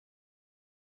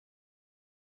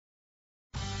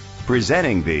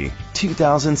Presenting the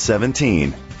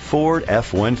 2017 Ford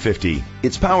F-150.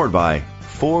 It's powered by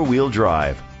four-wheel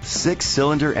drive,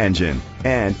 six-cylinder engine,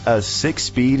 and a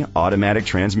 6-speed automatic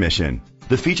transmission.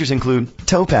 The features include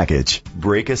tow package,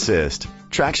 brake assist,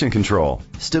 traction control,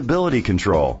 stability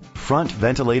control, front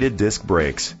ventilated disc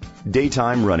brakes,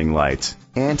 daytime running lights,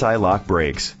 anti-lock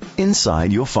brakes.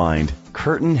 Inside you'll find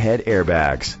curtain head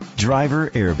airbags, driver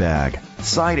airbag,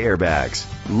 side airbags,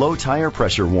 low tire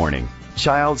pressure warning,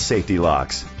 child safety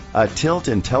locks, a tilt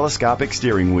and telescopic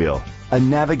steering wheel, a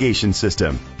navigation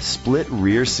system, split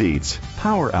rear seats,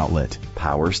 power outlet,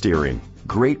 power steering.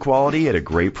 Great quality at a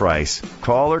great price.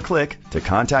 Call or click to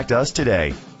contact us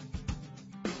today.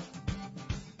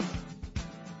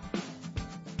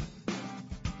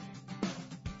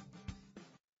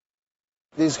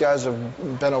 These guys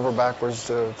have bent over backwards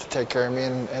to take care of me,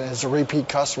 and as a repeat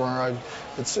customer,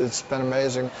 it's been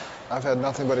amazing. I've had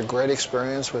nothing but a great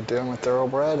experience with dealing with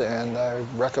Thoroughbred, and I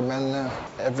recommend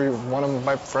every one of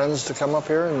my friends to come up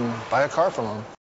here and buy a car from them.